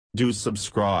Do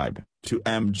subscribe to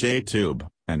MJTube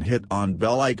and hit on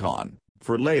bell icon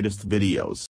for latest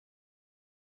videos.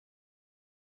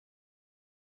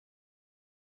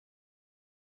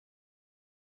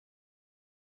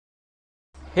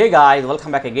 Hey guys,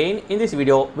 welcome back again. In this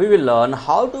video we will learn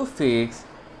how to fix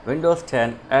Windows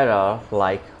 10 error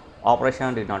like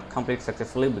operation did not complete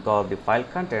successfully because the file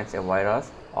contains a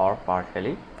virus or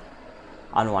partially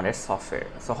unwanted software.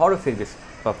 So how to fix this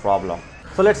problem?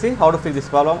 So let's see how to fix this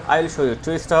problem. I will show you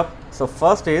two steps. So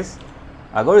first is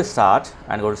go to start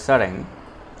and go to setting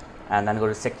and then go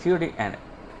to security and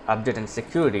update and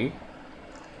security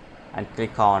and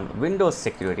click on Windows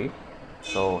security.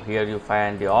 So here you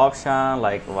find the option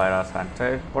like virus and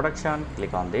threat protection.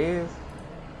 Click on this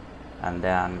and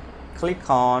then click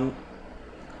on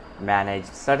manage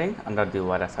setting under the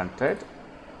virus and threat.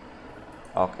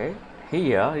 Okay,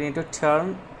 here you need to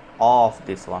turn off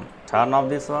this one, turn off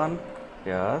this one,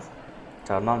 yes,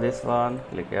 turn off this one,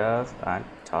 click yes, and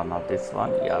turn off this one,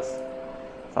 yes.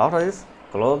 So after this,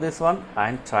 close this one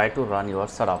and try to run your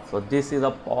setup. So this is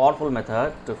a powerful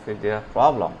method to fix the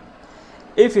problem.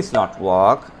 If it's not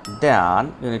work,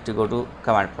 then you need to go to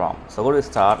command prompt. So go to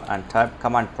start and type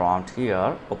command prompt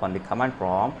here. Open the command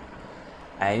prompt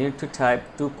and you need to type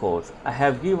two codes. I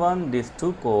have given these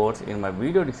two codes in my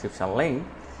video description link.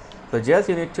 So just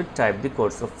you need to type the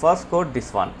code. So first code,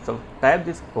 this one. So type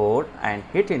this code and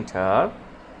hit enter.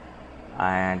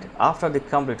 And after the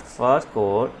complete first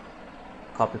code,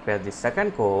 copy paste the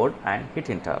second code and hit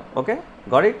enter. Okay,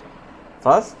 got it?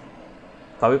 First,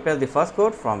 copy paste the first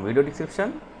code from video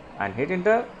description and hit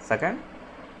enter. Second,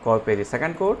 copy paste the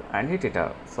second code and hit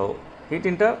enter. So hit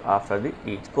enter after the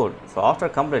each code. So after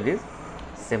complete this,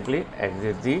 simply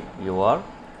exit your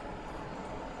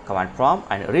command prompt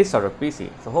and restart your PC.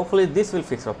 So hopefully this will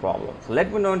fix your problem. So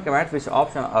let me know in comments which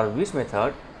option or which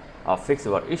method fix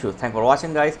your issues. Thanks for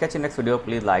watching guys. Catch you next video.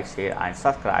 Please like, share and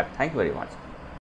subscribe. Thank you very much.